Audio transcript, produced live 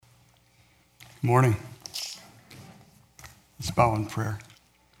Good morning. Let's bow in prayer.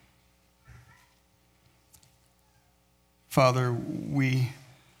 Father, we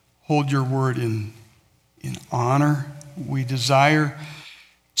hold your word in honor. We desire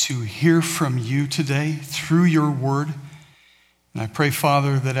to hear from you today through your word. And I pray,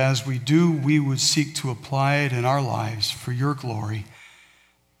 Father, that as we do, we would seek to apply it in our lives for your glory,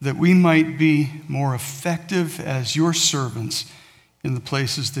 that we might be more effective as your servants in the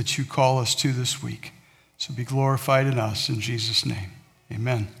places that you call us to this week. So be glorified in us in Jesus' name.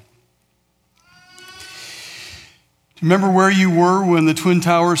 Amen. Do you remember where you were when the Twin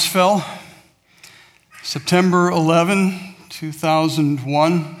Towers fell? September 11,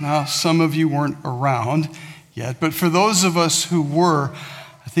 2001. Now, some of you weren't around yet, but for those of us who were,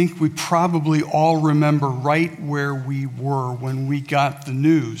 I think we probably all remember right where we were when we got the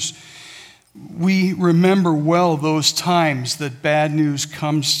news. We remember well those times that bad news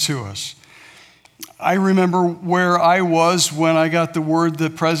comes to us. I remember where I was when I got the word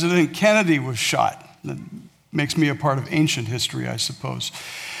that President Kennedy was shot. That makes me a part of ancient history, I suppose.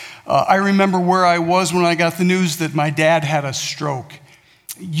 I remember where I was when I got the news that my dad had a stroke.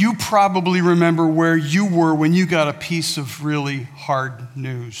 You probably remember where you were when you got a piece of really hard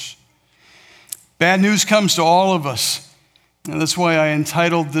news. Bad news comes to all of us. And that's why I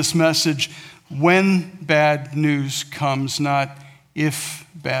entitled this message, When Bad News Comes, not If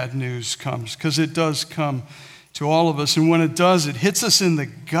Bad News Comes, because it does come to all of us. And when it does, it hits us in the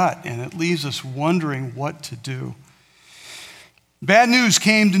gut and it leaves us wondering what to do. Bad news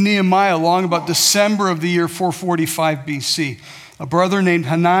came to Nehemiah along about December of the year 445 BC. A brother named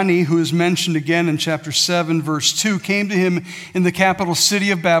Hanani, who is mentioned again in chapter 7, verse 2, came to him in the capital city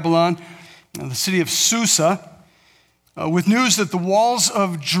of Babylon, the city of Susa, with news that the walls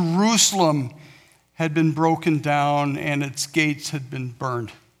of Jerusalem had been broken down and its gates had been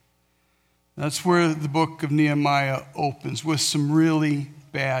burned. That's where the book of Nehemiah opens, with some really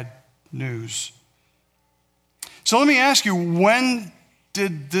bad news. So let me ask you, when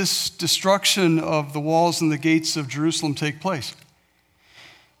did this destruction of the walls and the gates of Jerusalem take place?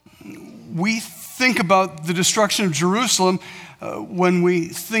 We think about the destruction of Jerusalem when we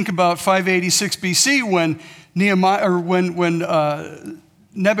think about 586 BC, when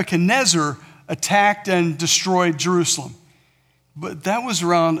Nebuchadnezzar attacked and destroyed Jerusalem. But that was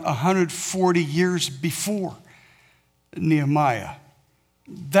around 140 years before Nehemiah.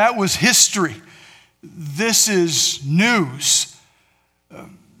 That was history. This is news.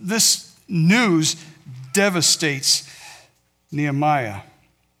 This news devastates Nehemiah.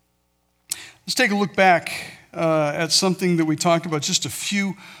 Let's take a look back at something that we talked about just a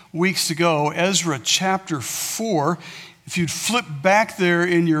few weeks ago, Ezra chapter 4. If you'd flip back there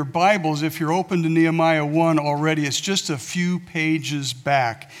in your Bibles, if you're open to Nehemiah 1 already, it's just a few pages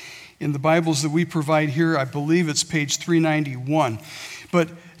back. In the Bibles that we provide here, I believe it's page 391. But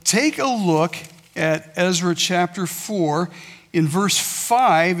take a look at Ezra chapter 4. In verse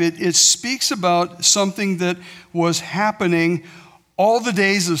 5, it speaks about something that was happening all the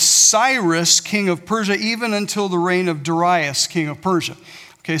days of Cyrus, king of Persia, even until the reign of Darius, king of Persia.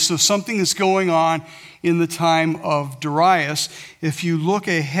 Okay, so something is going on in the time of Darius. If you look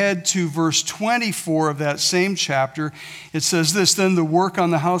ahead to verse 24 of that same chapter, it says this: Then the work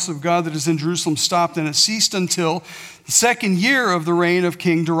on the house of God that is in Jerusalem stopped, and it ceased until the second year of the reign of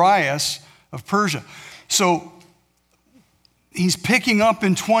King Darius of Persia. So he's picking up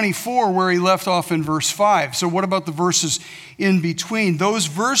in 24 where he left off in verse 5. So what about the verses in between? Those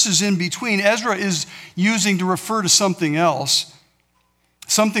verses in between, Ezra is using to refer to something else,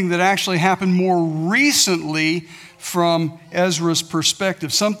 something that actually happened more recently from Ezra's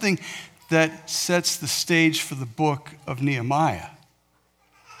perspective, something that sets the stage for the book of Nehemiah.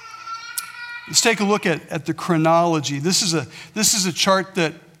 Let's take a look at the chronology. This is a chart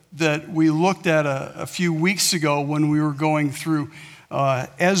that we looked at a few weeks ago when we were going through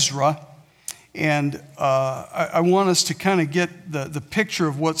Ezra. And I want us to kind of get the picture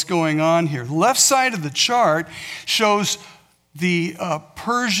of what's going on here. The left side of the chart shows the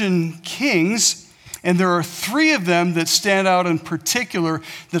Persian kings, and there are three of them that stand out in particular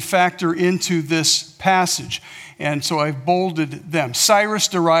that factor into this passage. And so I've bolded them: Cyrus,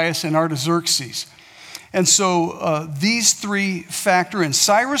 Darius, and Artaxerxes. And so these three factor in.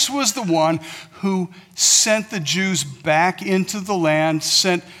 Cyrus was the one who sent the Jews back into the land,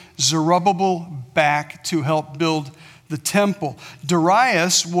 sent Zerubbabel back to help build the temple.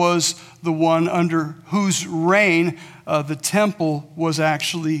 Darius was the one under whose reign the temple was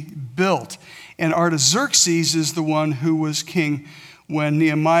actually built. And Artaxerxes is the one who was king when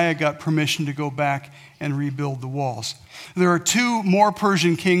Nehemiah got permission to go back and rebuild the walls. There are two more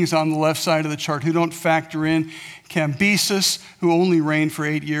Persian kings on the left side of the chart who don't factor in. Cambyses, who only reigned for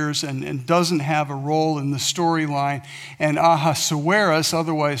 8 years and doesn't have a role in the storyline, and Ahasuerus,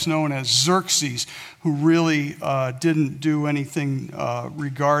 otherwise known as Xerxes, who really didn't do anything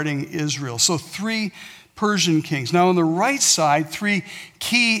regarding Israel. So 3 Persian kings. Now on the right side, 3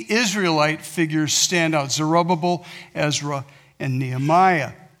 key Israelite figures stand out: Zerubbabel, Ezra, and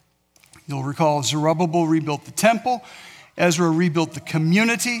Nehemiah. You'll recall Zerubbabel rebuilt the temple, Ezra rebuilt the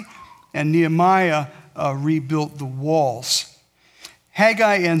community, and Nehemiah rebuilt the walls.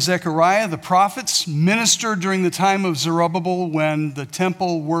 Haggai and Zechariah, the prophets, ministered during the time of Zerubbabel when the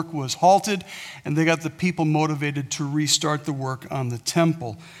temple work was halted, and they got the people motivated to restart the work on the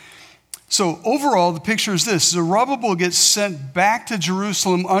temple. So overall, the picture is this: Zerubbabel gets sent back to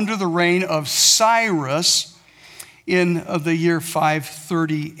Jerusalem under the reign of Cyrus in the year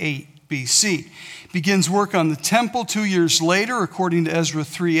 538 BC. Begins work on the temple 2 years later, according to Ezra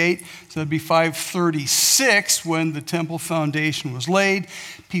 3:8. So that'd be 536 when the temple foundation was laid.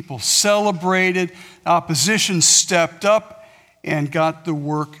 People celebrated. Opposition stepped up and got the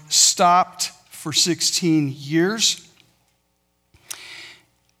work stopped for 16 years.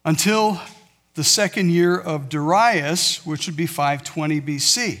 Until the second year of Darius, which would be 520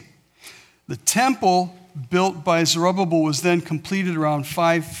 BC. The temple built by Zerubbabel was then completed around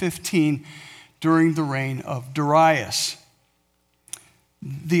 515 during the reign of Darius.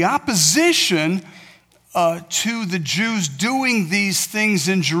 The opposition to the Jews doing these things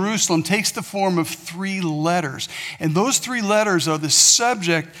in Jerusalem takes the form of 3 letters. And those 3 letters are the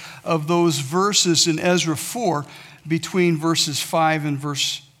subject of those verses in Ezra 4 between verses 5 and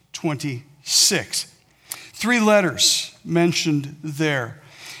verse 26. 3 letters mentioned there.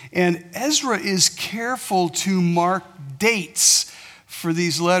 And Ezra is careful to mark dates for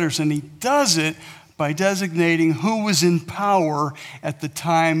these letters, and he does it by designating who was in power at the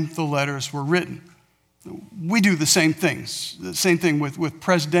time the letters were written. We do the same things, the same thing with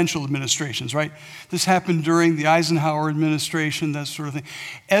presidential administrations, right? This happened during the Eisenhower administration, that sort of thing.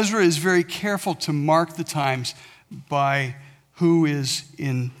 Ezra is very careful to mark the times by who is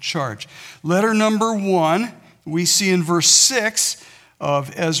in charge. Letter number 1, we see in verse 6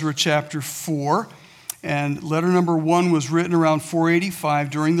 of Ezra chapter 4. And letter number 1 was written around 485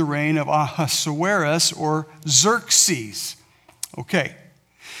 during the reign of Ahasuerus or Xerxes. Okay.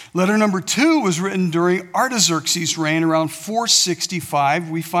 Letter number 2 was written during Artaxerxes' reign around 465.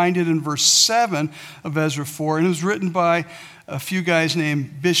 We find it in verse 7 of Ezra 4. And it was written by a few guys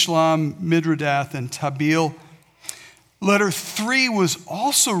named Bishlam, Midradath, and Tabeel. Letter 3 was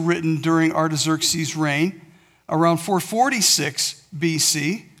also written during Artaxerxes' reign around 446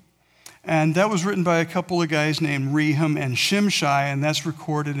 BC. And that was written by a couple of guys named Rehum and Shimshai, and that's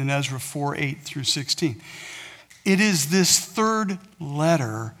recorded in Ezra 4:8 through 16. It is this 3rd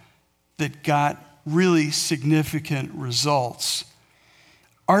letter that got really significant results.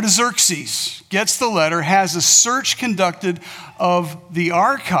 Artaxerxes gets the letter, has a search conducted of the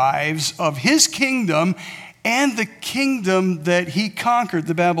archives of his kingdom and the kingdom that he conquered,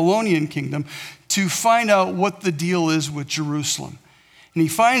 the Babylonian kingdom, to find out what the deal is with Jerusalem. And he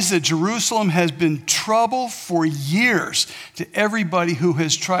finds that Jerusalem has been trouble for years to everybody who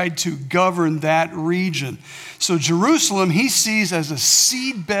has tried to govern that region. So Jerusalem he sees as a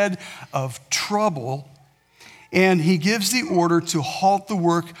seedbed of trouble, and he gives the order to halt the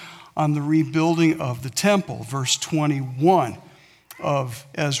work on the rebuilding of the temple, verse 21 of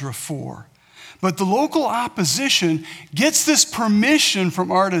Ezra 4. But the local opposition gets this permission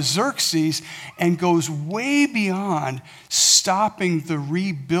from Artaxerxes and goes way beyond stopping the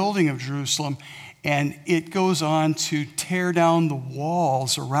rebuilding of Jerusalem, and it goes on to tear down the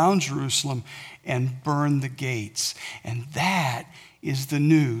walls around Jerusalem and burn the gates. And that is the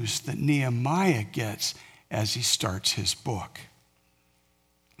news that Nehemiah gets as he starts his book.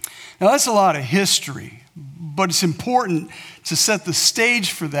 Now that's a lot of history, but it's important to set the stage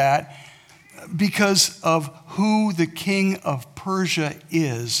for that because of who the king of Persia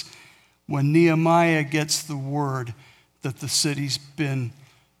is when Nehemiah gets the word that the city's been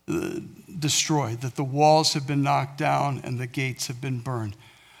destroyed, that the walls have been knocked down and the gates have been burned.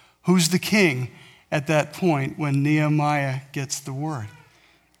 Who's the king at that point when Nehemiah gets the word?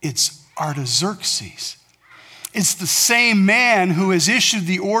 It's Artaxerxes. It's the same man who has issued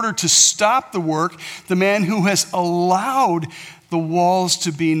the order to stop the work, the man who has allowed the walls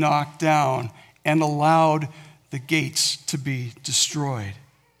to be knocked down and allowed the gates to be destroyed.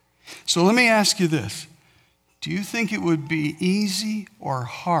 So let me ask you this. Do you think it would be easy or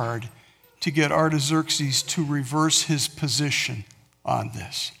hard to get Artaxerxes to reverse his position on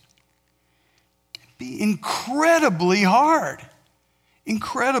this? be incredibly hard.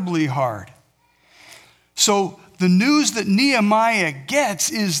 Incredibly hard. So the news that Nehemiah gets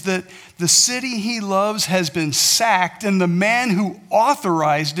is that the city he loves has been sacked, and the man who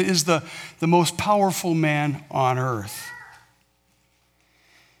authorized it is the most powerful man on earth.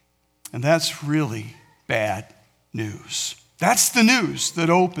 And that's really bad news. That's the news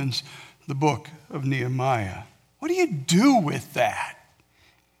that opens the book of Nehemiah. What do you do with that?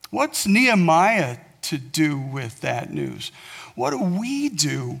 What's Nehemiah to do with that news? What do we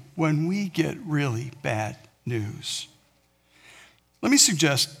do when we get really bad news? Let me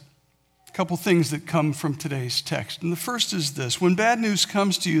suggest a couple things that come from today's text. And the first is this. When bad news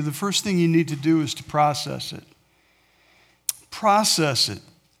comes to you, the first thing you need to do is to process it. Process it.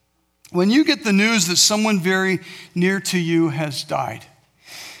 When you get the news that someone very near to you has died,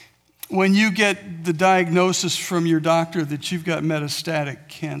 when you get the diagnosis from your doctor that you've got metastatic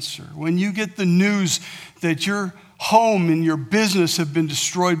cancer, when you get the news that your home and your business have been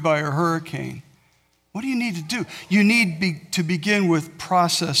destroyed by a hurricane, what do you need to do? You need to begin with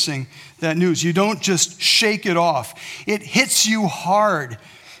processing that news. You don't just shake it off. It hits you hard.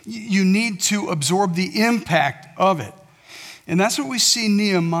 You need to absorb the impact of it. And that's what we see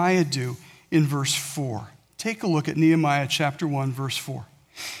Nehemiah do in verse 4. Take a look at Nehemiah chapter 1, verse 4.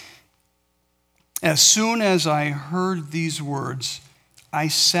 As soon as I heard these words, I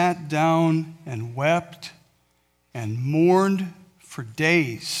sat down and wept and mourned for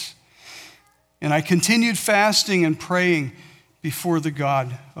days. And I continued fasting and praying before the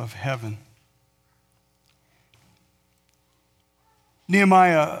God of heaven.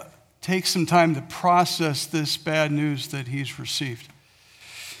 Nehemiah takes some time to process this bad news that he's received.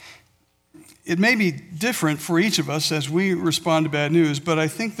 It may be different for each of us as we respond to bad news, but I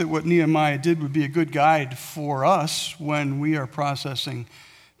think that what Nehemiah did would be a good guide for us when we are processing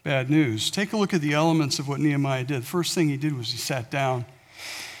bad news. Take a look at the elements of what Nehemiah did. The first thing he did was he sat down.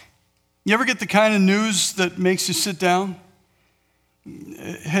 You ever get the kind of news that makes you sit down?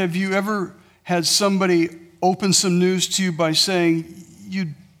 Have you ever had somebody open some news to you by saying,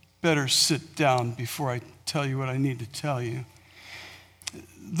 "You'd better sit down before I tell you what I need to tell you"?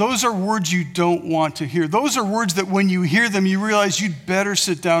 Those are words you don't want to hear. Those are words that when you hear them, you realize you'd better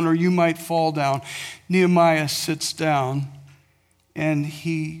sit down or you might fall down. Nehemiah sits down and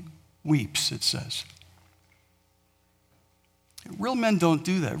he weeps, it says. Real men don't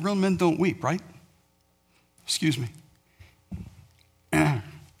do that. Real men don't weep, right? Excuse me.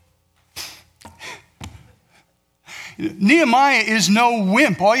 Nehemiah is no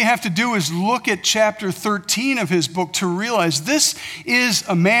wimp. All you have to do is look at chapter 13 of his book to realize this is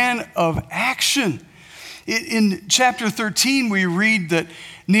a man of action. In chapter 13, we read that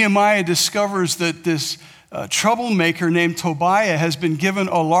Nehemiah discovers that this troublemaker named Tobiah has been given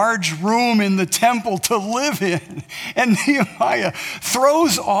a large room in the temple to live in. And Nehemiah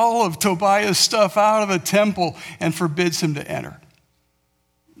throws all of Tobiah's stuff out of the temple and forbids him to enter.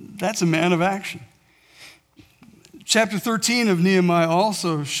 That's a man of action. Chapter 13 of Nehemiah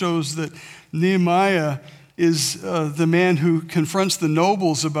also shows that Nehemiah is the man who confronts the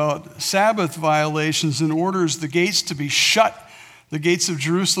nobles about Sabbath violations and orders the gates to be shut, the gates of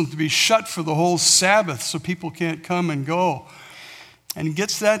Jerusalem to be shut for the whole Sabbath so people can't come and go. And he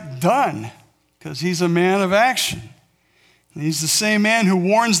gets that done because he's a man of action. And he's the same man who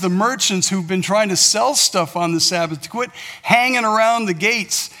warns the merchants who've been trying to sell stuff on the Sabbath to quit hanging around the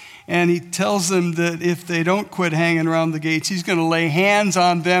gates. And he tells them that if they don't quit hanging around the gates, he's going to lay hands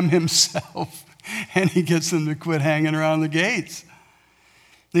on them himself. And he gets them to quit hanging around the gates.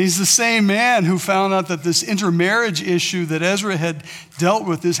 And he's the same man who found out that this intermarriage issue that Ezra had dealt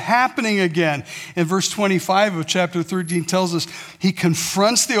with is happening again. And verse 25 of chapter 13 tells us he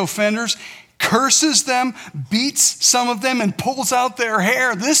confronts the offenders, curses them, beats some of them, and pulls out their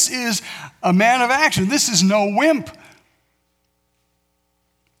hair. This is a man of action. This is no wimp.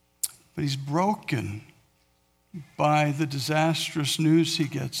 But he's broken by the disastrous news he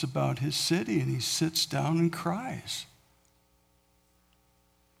gets about his city, and he sits down and cries.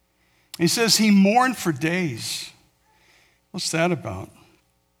 He says he mourned for days. What's that about?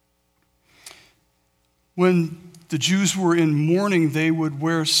 When the Jews were in mourning, they would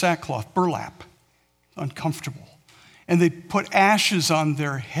wear sackcloth, burlap, uncomfortable. And they put ashes on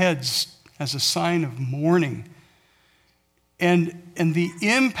their heads as a sign of mourning. And the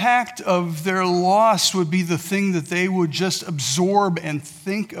impact of their loss would be the thing that they would just absorb and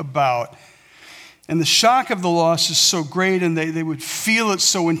think about. And the shock of the loss is so great, and they would feel it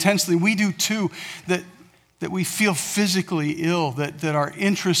so intensely. We do too, that we feel physically ill, that our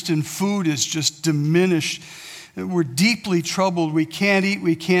interest in food is just diminished. We're deeply troubled. We can't eat.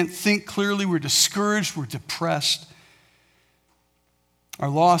 We can't think clearly. We're discouraged. We're depressed. Our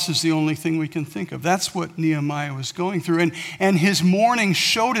loss is the only thing we can think of. That's what Nehemiah was going through. And his mourning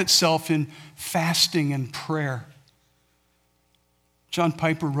showed itself in fasting and prayer. John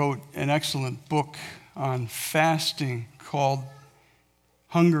Piper wrote an excellent book on fasting called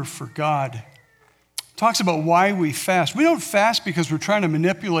Hunger for God. Talks about why we fast. We don't fast because we're trying to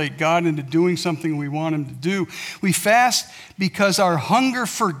manipulate God into doing something we want him to do. We fast because our hunger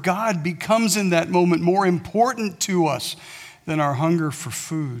for God becomes in that moment more important to us than our hunger for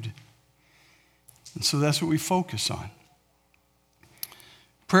food. And so that's what we focus on.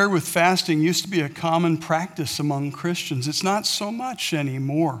 Prayer with fasting used to be a common practice among Christians. It's not so much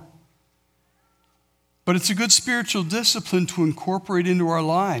anymore. But it's a good spiritual discipline to incorporate into our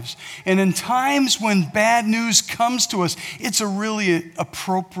lives. And in times when bad news comes to us, it's a really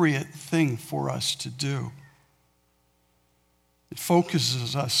appropriate thing for us to do. It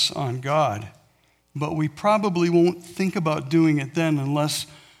focuses us on God. But we probably won't think about doing it then unless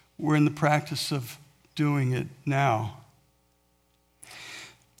we're in the practice of doing it now.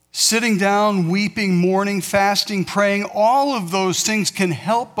 Sitting down, weeping, mourning, fasting, praying, all of those things can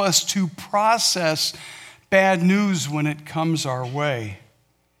help us to process bad news when it comes our way.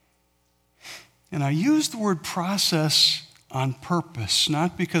 And I use the word process on purpose,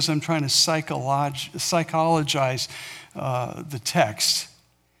 not because I'm trying to psychologize the text.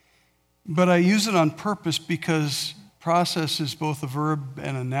 But I use it on purpose because process is both a verb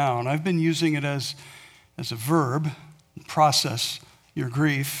and a noun. I've been using it as a verb, process your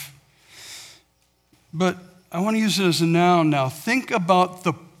grief. But I want to use it as a noun now. Think about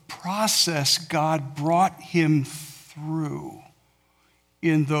the process God brought him through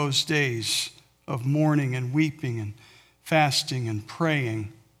in those days of mourning and weeping and fasting and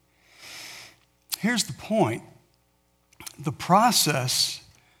praying. Here's the point. The process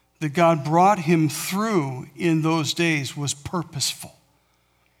that God brought him through in those days was purposeful.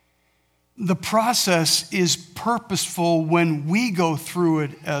 The process is purposeful when we go through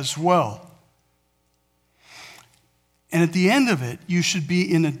it as well. And at the end of it, you should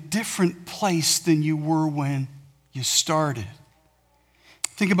be in a different place than you were when you started.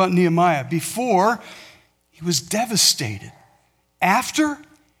 Think about Nehemiah. Before, he was devastated. After,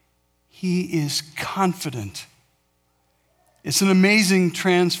 he is confident. It's an amazing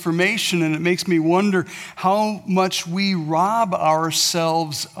transformation, and it makes me wonder how much we rob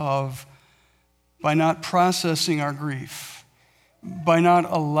ourselves of by not processing our grief, by not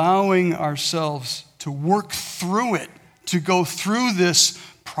allowing ourselves to work through it, to go through this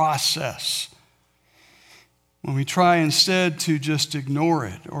process. When we try instead to just ignore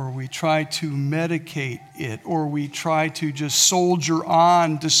it, or we try to medicate it, or we try to just soldier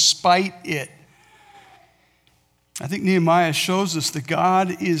on despite it. I think Nehemiah shows us that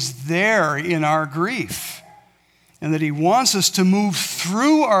God is there in our grief, and that he wants us to move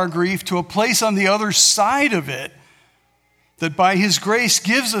through our grief to a place on the other side of it that by his grace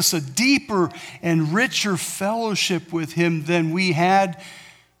gives us a deeper and richer fellowship with him than we had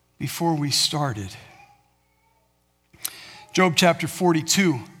before we started. Job chapter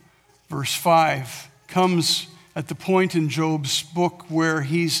 42, verse 5, comes at the point in Job's book where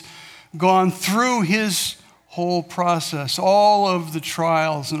he's gone through his whole process, all of the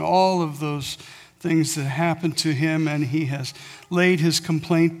trials and all of those things that happened to him, and he has laid his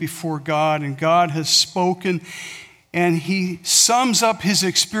complaint before God, and God has spoken, and he sums up his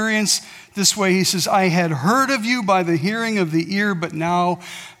experience this way. He says, I had heard of you by the hearing of the ear, but now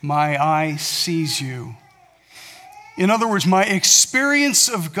my eye sees you. In other words, my experience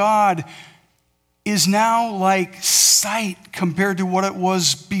of God is now like sight compared to what it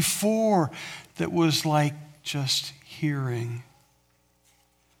was before, that was like just hearing.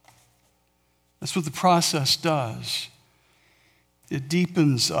 That's what the process does. It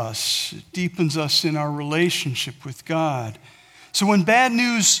deepens us. It deepens us in our relationship with God. So when bad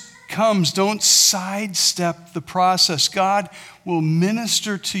news comes, don't sidestep the process. God will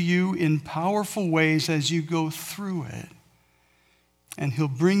minister to you in powerful ways as you go through it. And he'll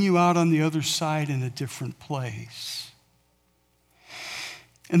bring you out on the other side in a different place.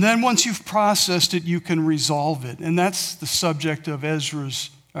 And then once you've processed it, you can resolve it. And that's the subject of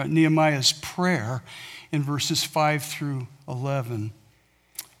Nehemiah's prayer in verses 5 through 11.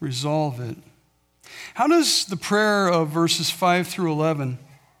 Resolve it. How does the prayer of verses 5 through 11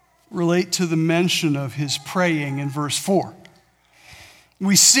 relate to the mention of his praying in verse 4?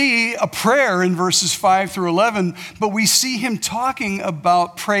 We see a prayer in verses 5 through 11, but we see him talking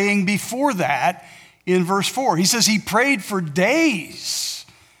about praying before that in verse 4. He says he prayed for days.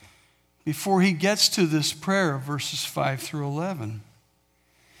 before he gets to this prayer of verses 5 through 11.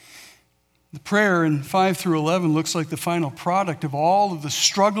 The prayer in 5 through 11 looks like the final product of all of the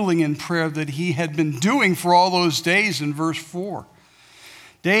struggling in prayer that he had been doing for all those days in verse 4.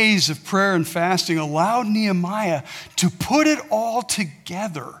 Days of prayer and fasting allowed Nehemiah to put it all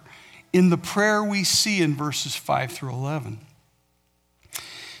together in the prayer we see in verses 5 through 11.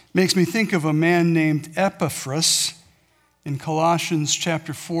 Makes me think of a man named Epaphras in Colossians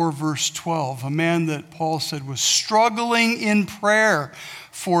chapter 4, verse 12, a man that Paul said was struggling in prayer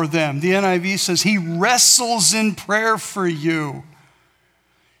for them. The NIV says he wrestles in prayer for you.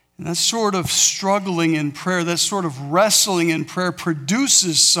 And that sort of struggling in prayer, that sort of wrestling in prayer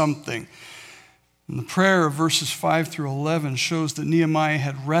produces something. And the prayer of verses 5 through 11 shows that Nehemiah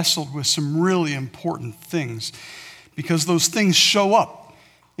had wrestled with some really important things because those things show up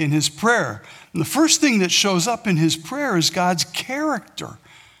in his prayer. And the first thing that shows up in his prayer is God's character.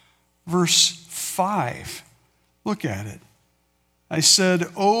 Verse 5. Look at it. I said,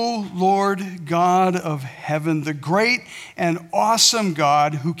 O Lord God of heaven, the great and awesome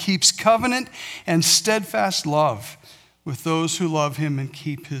God who keeps covenant and steadfast love with those who love him and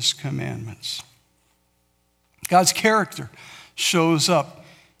keep his commandments. God's character shows up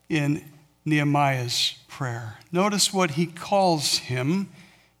in Nehemiah's prayer. Notice what he calls him.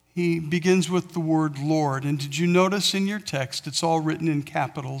 He begins with the word Lord. And did you notice in your text, it's all written in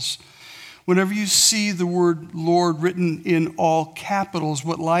capitals. Whenever you see the word Lord written in all capitals,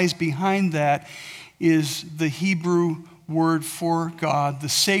 what lies behind that is the Hebrew word for God, the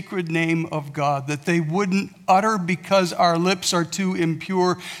sacred name of God, that they wouldn't utter because our lips are too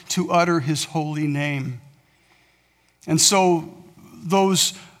impure to utter his holy name. And so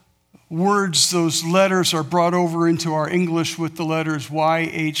those words, those letters are brought over into our English with the letters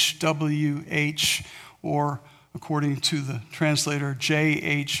YHWH, or according to the translator,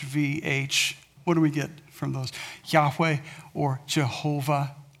 JHVH. What do we get from those? Yahweh or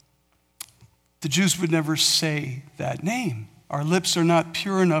Jehovah. The Jews would never say that name. Our lips are not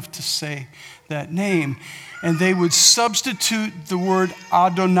pure enough to say that name. And they would substitute the word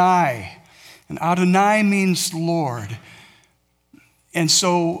Adonai. And Adonai means Lord. And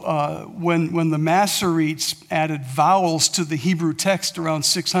so when the Masoretes added vowels to the Hebrew text around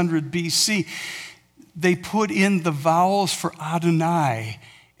 600 BC, they put in the vowels for Adonai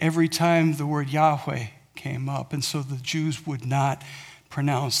every time the word Yahweh came up. And so the Jews would not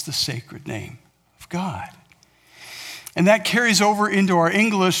pronounce the sacred name of God. And that carries over into our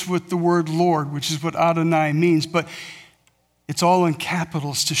English with the word Lord, which is what Adonai means. But it's all in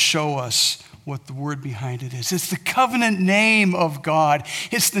capitals to show us what the word behind it is. It's the covenant name of God.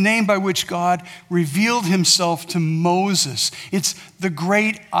 It's the name by which God revealed himself to Moses. It's the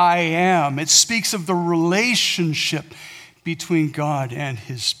great I am. It speaks of the relationship between God and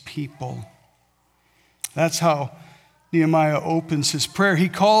his people. That's how Nehemiah opens his prayer. He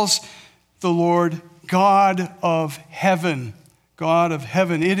calls the Lord God of heaven. God of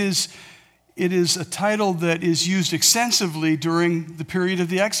heaven. It is a title that is used extensively during the period of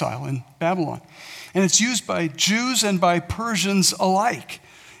the exile in Babylon. And it's used by Jews and by Persians alike.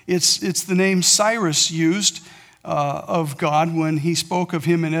 It's the name Cyrus used of God when he spoke of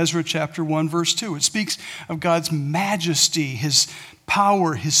him in Ezra chapter 1, verse 2. It speaks of God's majesty, his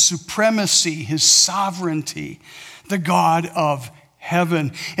power, his supremacy, his sovereignty, the God of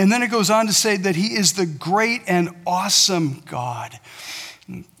heaven. And then it goes on to say that he is the great and awesome God.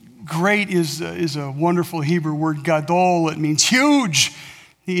 Great is a wonderful Hebrew word, gadol. It means huge.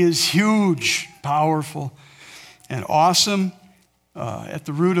 He is huge, powerful, and awesome. At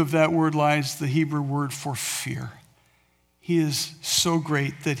the root of that word lies the Hebrew word for fear. He is so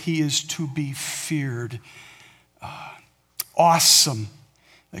great that he is to be feared. Awesome.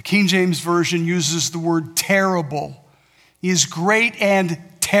 The King James Version uses the word terrible. He is great and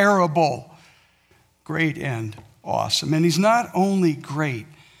terrible. Great and awesome. And he's not only great.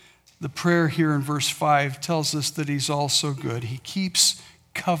 The prayer here in verse 5 tells us that he's also good. He keeps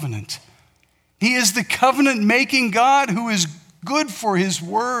covenant. He is the covenant-making God who is good for his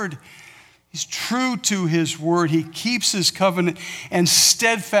word. He's true to his word. He keeps his covenant and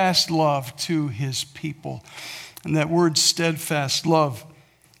steadfast love to his people. And that word steadfast love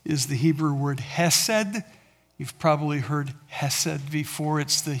is the Hebrew word hesed. You've probably heard hesed before.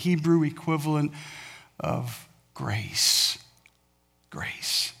 It's the Hebrew equivalent of grace.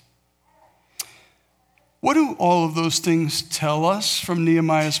 Grace. What do all of those things tell us from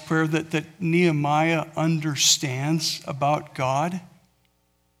Nehemiah's prayer that Nehemiah understands about God?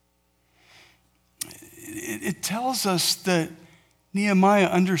 It tells us that Nehemiah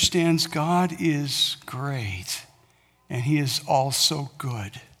understands God is great and he is also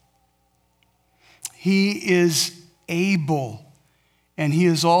good. He is able, and he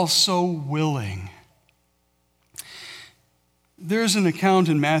is also willing. There's an account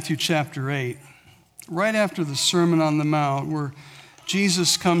in Matthew chapter 8, right after the Sermon on the Mount, where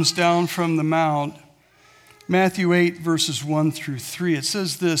Jesus comes down from the Mount. Matthew 8, verses 1 through 3. It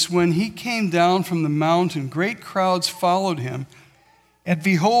says this, "When he came down from the mountain, great crowds followed him. And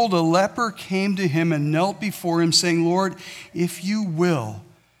behold, a leper came to him and knelt before him, saying, 'Lord, if you will,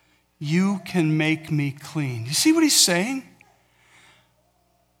 you can make me clean.'" You see what he's saying?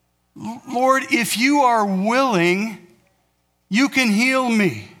 "Lord, if you are willing, you can heal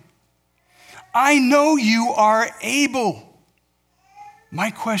me. I know you are able.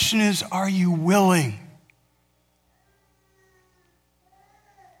 My question is, are you willing?"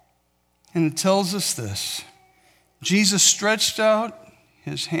 And it tells us this. Jesus stretched out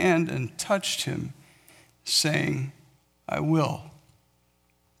his hand and touched him, saying, "I will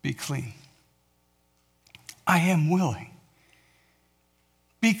be clean." I am willing.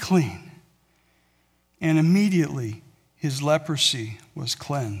 Be clean. And immediately his leprosy was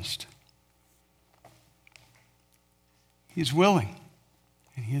cleansed. He's willing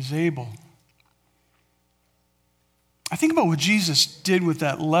and he is able. I think about what Jesus did with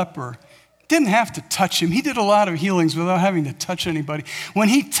that leper. Didn't have to touch him. He did a lot of healings without having to touch anybody. When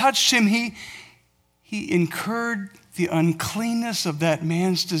he touched him, he incurred the uncleanness of that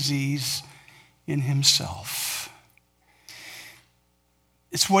man's disease in himself.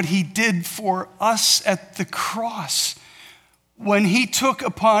 It's what he did for us at the cross when he took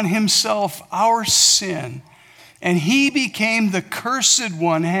upon himself our sin, and he became the cursed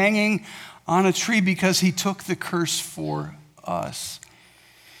one hanging on a tree because he took the curse for us.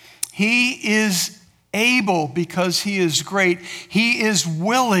 He is able because he is great. He is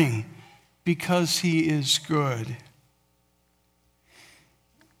willing because he is good.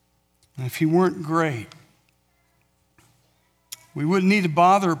 And if he weren't great, we wouldn't need to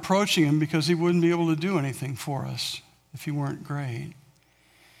bother approaching him because he wouldn't be able to do anything for us if he weren't great.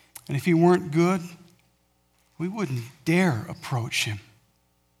 And if he weren't good, we wouldn't dare approach him.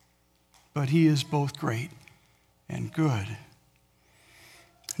 But he is both great and good.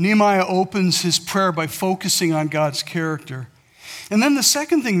 Nehemiah opens his prayer by focusing on God's character. And then the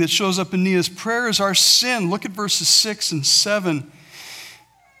second thing that shows up in Nehemiah's prayer is our sin. Look at verses 6 and 7.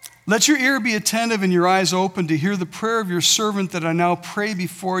 "Let your ear be attentive and your eyes open to hear the prayer of your servant that I now pray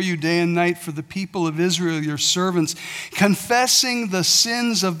before you day and night for the people of Israel, your servants, confessing the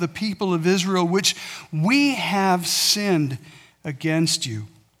sins of the people of Israel, which we have sinned against you.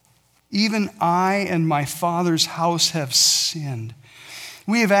 Even I and my father's house have sinned.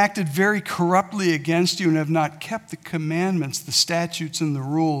 We have acted very corruptly against you and have not kept the commandments, the statutes, and the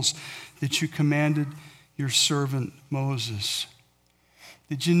rules that you commanded your servant Moses."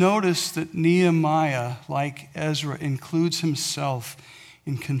 Did you notice that Nehemiah, like Ezra, includes himself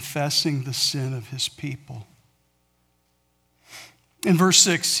in confessing the sin of his people? In verse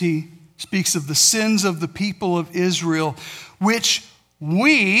 6, he speaks of the sins of the people of Israel, which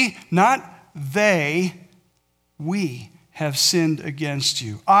we, not they, we have sinned against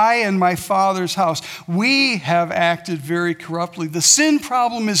you. I and my father's house, we have acted very corruptly. The sin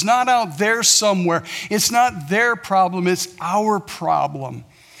problem is not out there somewhere. It's not their problem, it's our problem.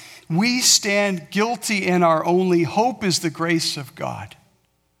 We stand guilty, and our only hope is the grace of God.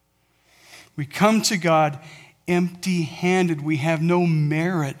 We come to God empty-handed. We have no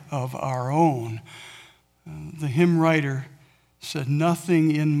merit of our own. The hymn writer said, "Nothing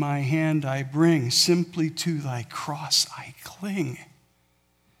in my hand I bring, simply to thy cross I cling."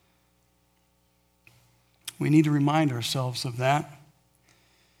 We need to remind ourselves of that.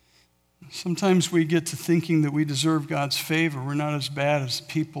 Sometimes we get to thinking that we deserve God's favor. We're not as bad as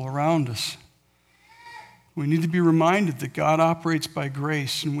people around us. We need to be reminded that God operates by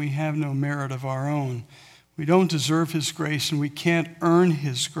grace and we have no merit of our own. We don't deserve his grace and we can't earn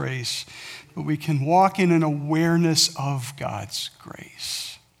his grace, but we can walk in an awareness of God's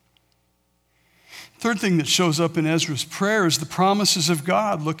grace. Third thing that shows up in Ezra's prayer is the promises of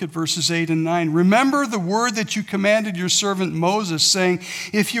God. Look at verses 8 and 9. "Remember the word that you commanded your servant Moses, saying,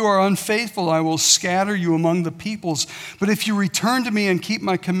 'If you are unfaithful, I will scatter you among the peoples. But if you return to me and keep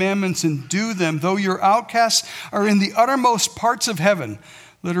my commandments and do them, though your outcasts are in the uttermost parts of heaven,'"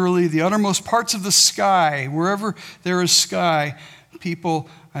 literally the uttermost parts of the sky, wherever there is sky, people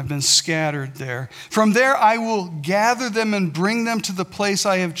have been scattered there. "From there I will gather them and bring them to the place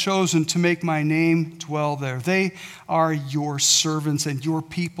I have chosen to make my name dwell there. They are your servants and your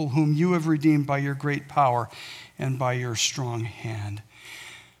people whom you have redeemed by your great power and by your strong hand."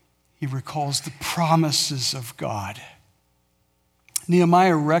 He recalls the promises of God.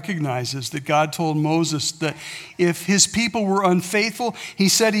 Nehemiah recognizes that God told Moses that if his people were unfaithful, he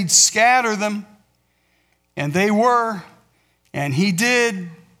said he'd scatter them. And they were, and he did.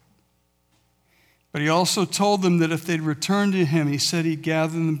 But he also told them that if they'd return to him, he said he'd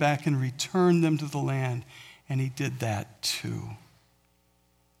gather them back and return them to the land. And he did that too.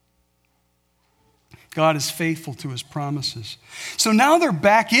 God is faithful to his promises. So now they're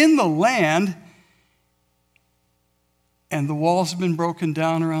back in the land, and the walls have been broken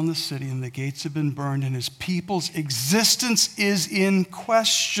down around the city, and the gates have been burned, and his people's existence is in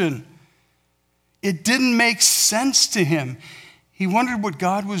question. It didn't make sense to him. He wondered what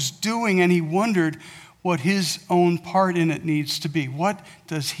God was doing, and he wondered what his own part in it needs to be. What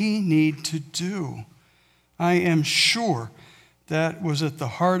does he need to do? I am sure that was at the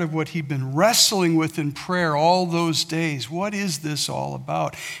heart of what he'd been wrestling with in prayer all those days. What is this all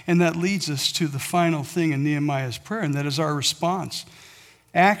about? And that leads us to the final thing in Nehemiah's prayer, and that is our response.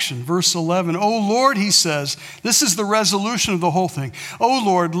 Action. Verse 11, "O Lord," he says, this is the resolution of the whole thing. "O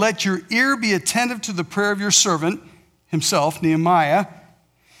Lord, let your ear be attentive to the prayer of your servant," himself, Nehemiah,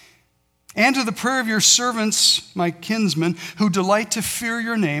 "and to the prayer of your servants, my kinsmen, who delight to fear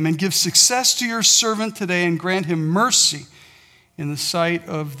your name, and give success to your servant today, and grant him mercy in the sight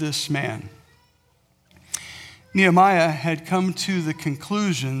of this man." Nehemiah had come to the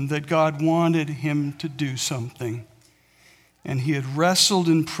conclusion that God wanted him to do something. And he had wrestled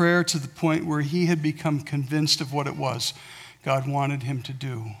in prayer to the point where he had become convinced of what it was God wanted him to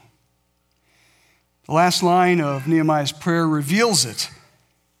do. The last line of Nehemiah's prayer reveals it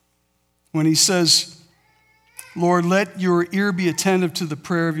when he says, "Lord, let your ear be attentive to the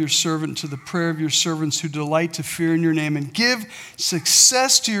prayer of your servant, to the prayer of your servants who delight to fear in your name, and give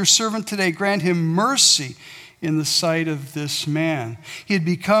success to your servant today. Grant him mercy in the sight of this man." He had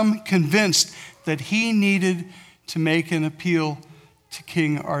become convinced that he needed to make an appeal to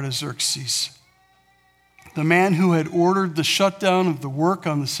King Artaxerxes, the man who had ordered the shutdown of the work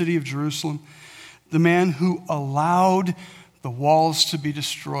on the city of Jerusalem, the man who allowed the walls to be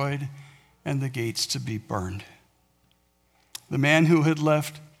destroyed and the gates to be burned, the man who had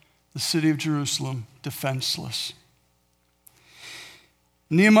left the city of Jerusalem defenseless.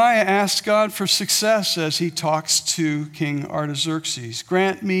 Nehemiah asks God for success as he talks to King Artaxerxes.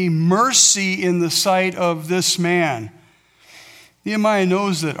 "Grant me mercy in the sight of this man." Nehemiah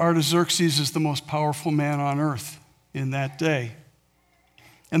knows that Artaxerxes is the most powerful man on earth in that day,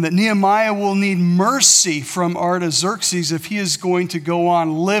 and that Nehemiah will need mercy from Artaxerxes if he is going to go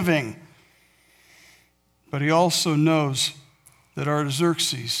on living. But he also knows that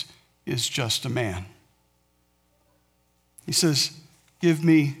Artaxerxes is just a man. He says, "Give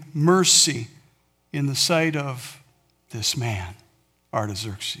me mercy in the sight of this man,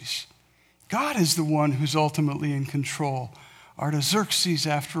 Artaxerxes." God is the one who's ultimately in control. Artaxerxes,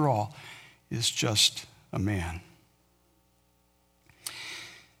 after all, is just a man.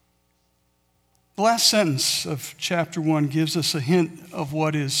 The last sentence of chapter 1 gives us a hint of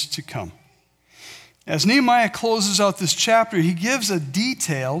what is to come. As Nehemiah closes out this chapter, he gives a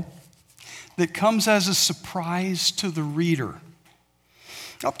detail that comes as a surprise to the reader.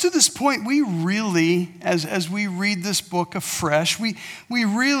 Up to this point, we really, as we read this book afresh, we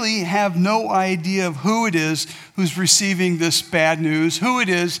really have no idea of who it is who's receiving this bad news, who it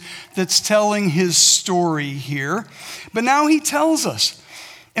is that's telling his story here. But now he tells us,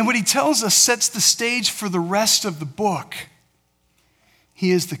 and what he tells us sets the stage for the rest of the book.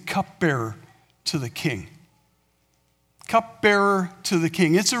 He is the cupbearer to the king. Cupbearer to the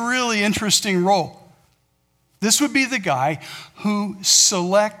king. It's a really interesting role. This would be the guy who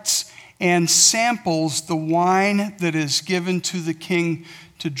selects and samples the wine that is given to the king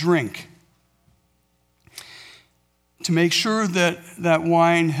to drink, to make sure that that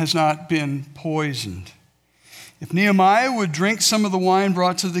wine has not been poisoned. If Nehemiah would drink some of the wine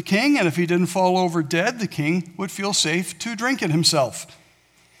brought to the king, and if he didn't fall over dead, the king would feel safe to drink it himself.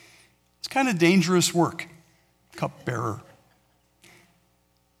 It's kind of dangerous work, cupbearer.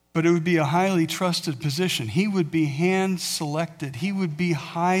 But it would be a highly trusted position. He would be hand-selected. He would be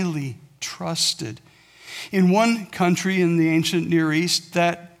highly trusted. In one country in the ancient Near East,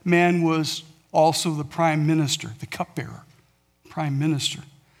 that man was also the prime minister, the cupbearer, prime minister.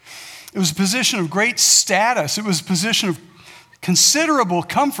 It was a position of great status. It was a position of considerable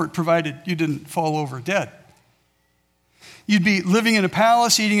comfort, provided you didn't fall over dead. You'd be living in a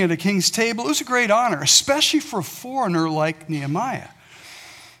palace, eating at a king's table. It was a great honor, especially for a foreigner like Nehemiah.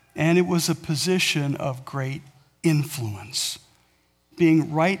 And it was a position of great influence,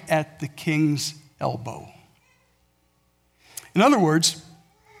 being right at the king's elbow. In other words,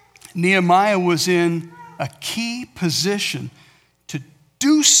 Nehemiah was in a key position to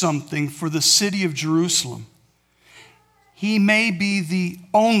do something for the city of Jerusalem. He may be the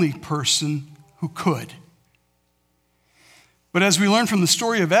only person who could. But as we learn from the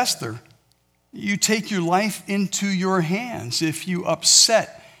story of Esther, you take your life into your hands if you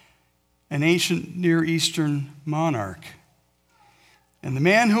upset an ancient Near Eastern monarch. And the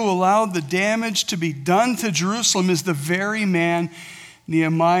man who allowed the damage to be done to Jerusalem is the very man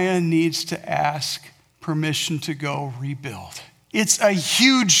Nehemiah needs to ask permission to go rebuild. It's a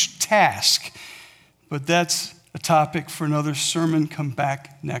huge task, but that's a topic for another sermon. Come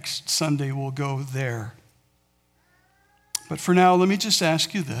back next Sunday, we'll go there. But for now, let me just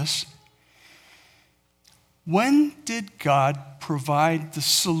ask you this. When did God provide the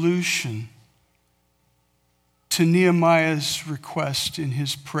solution to Nehemiah's request in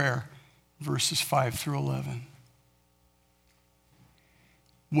his prayer, verses 5 through 11?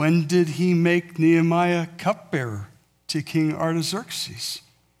 When did he make Nehemiah cupbearer to King Artaxerxes?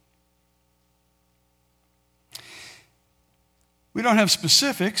 We don't have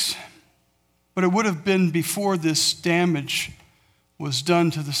specifics, but it would have been before this damage was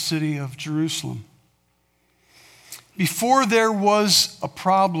done to the city of Jerusalem. Before there was a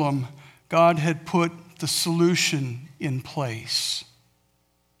problem, God had put the solution in place.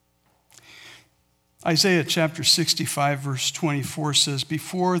 Isaiah chapter 65, verse 24 says,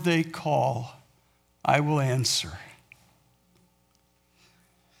 "Before they call, I will answer."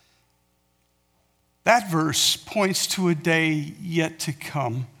 That verse points to a day yet to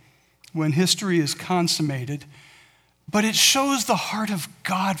come when history is consummated, but it shows the heart of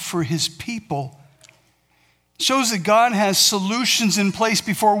God for his people. It shows that God has solutions in place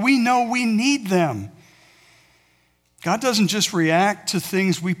before we know we need them. God doesn't just react to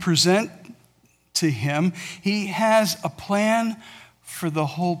things we present to him. He has a plan for the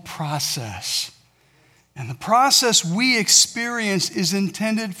whole process. And the process we experience is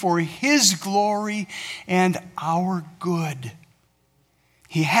intended for his glory and our good.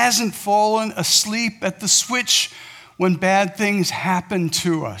 He hasn't fallen asleep at the switch when bad things happen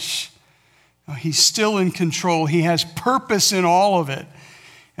to us. He's still in control. He has purpose in all of it.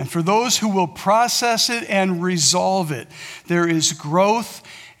 And for those who will process it and resolve it, there is growth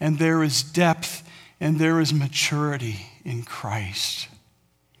and there is depth and there is maturity in Christ.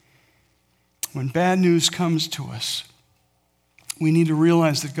 When bad news comes to us, we need to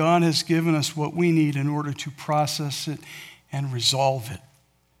realize that God has given us what we need in order to process it and resolve it.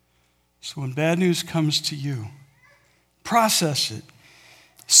 So when bad news comes to you, process it.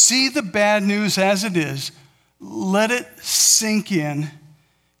 See the bad news as it is. Let it sink in.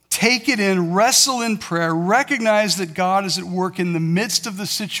 Take it in. Wrestle in prayer. Recognize that God is at work in the midst of the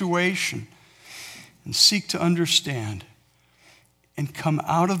situation. And seek to understand. And come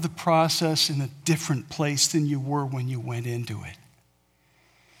out of the process in a different place than you were when you went into it.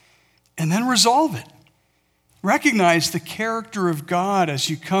 And then resolve it. Recognize the character of God as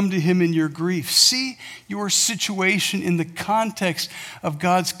you come to him in your grief. See your situation in the context of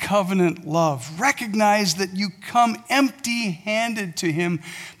God's covenant love. Recognize that you come empty-handed to him,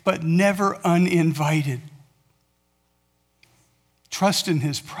 but never uninvited. Trust in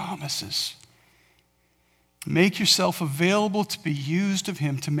his promises. Make yourself available to be used of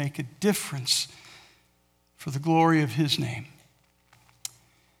him to make a difference for the glory of his name.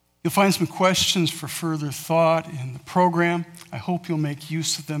 You'll find some questions for further thought in the program. I hope you'll make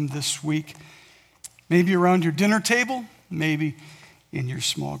use of them this week. Maybe around your dinner table, maybe in your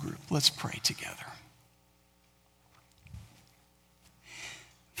small group. Let's pray together.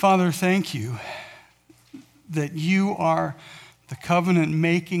 Father, thank you that you are the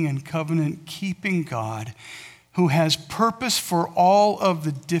covenant-making and covenant-keeping God who has purpose for all of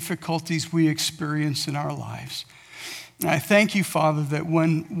the difficulties we experience in our lives. And I thank you, Father, that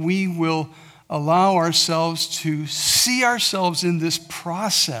when we will allow ourselves to see ourselves in this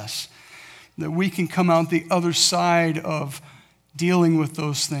process, that we can come out the other side of dealing with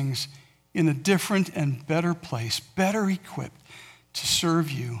those things in a different and better place, better equipped to serve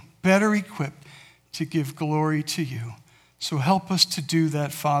you, better equipped to give glory to you. So help us to do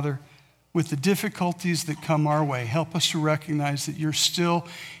that, Father, with the difficulties that come our way. Help us to recognize that you're still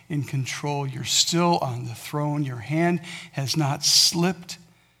in control. You're still on the throne. Your hand has not slipped.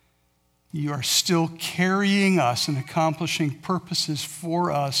 You are still carrying us and accomplishing purposes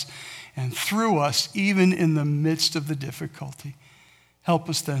for us and through us, even in the midst of the difficulty. Help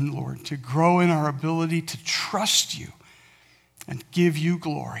us then, Lord, to grow in our ability to trust you and give you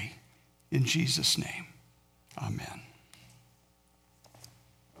glory. In Jesus' name, amen.